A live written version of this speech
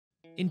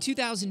In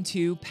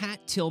 2002, Pat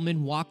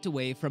Tillman walked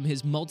away from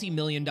his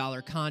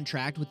multi-million-dollar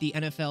contract with the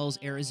NFL's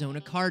Arizona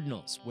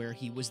Cardinals, where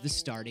he was the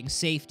starting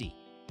safety.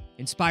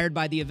 Inspired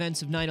by the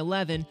events of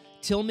 9/11,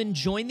 Tillman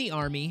joined the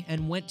Army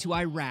and went to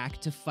Iraq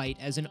to fight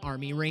as an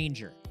Army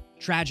Ranger.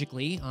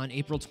 Tragically, on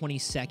April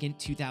 22,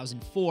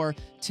 2004,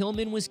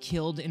 Tillman was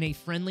killed in a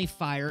friendly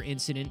fire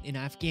incident in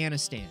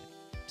Afghanistan.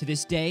 To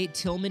this day,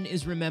 Tillman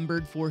is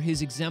remembered for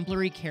his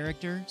exemplary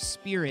character,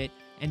 spirit,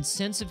 and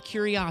sense of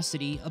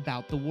curiosity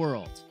about the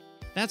world.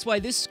 That's why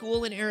this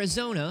school in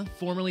Arizona,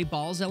 formerly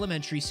Balls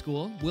Elementary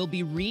School, will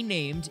be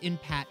renamed in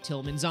Pat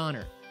Tillman's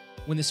honor.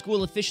 When the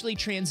school officially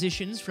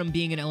transitions from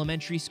being an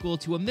elementary school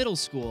to a middle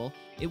school,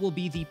 it will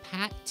be the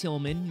Pat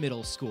Tillman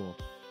Middle School.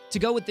 To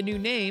go with the new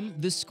name,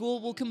 the school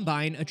will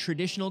combine a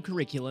traditional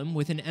curriculum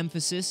with an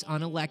emphasis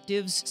on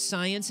electives,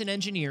 science and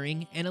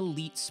engineering, and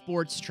elite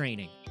sports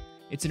training.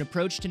 It's an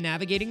approach to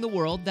navigating the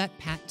world that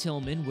Pat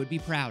Tillman would be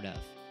proud of.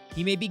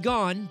 He may be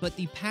gone, but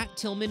the Pat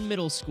Tillman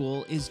Middle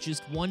School is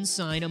just one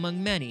sign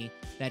among many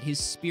that his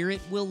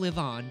spirit will live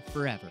on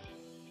forever.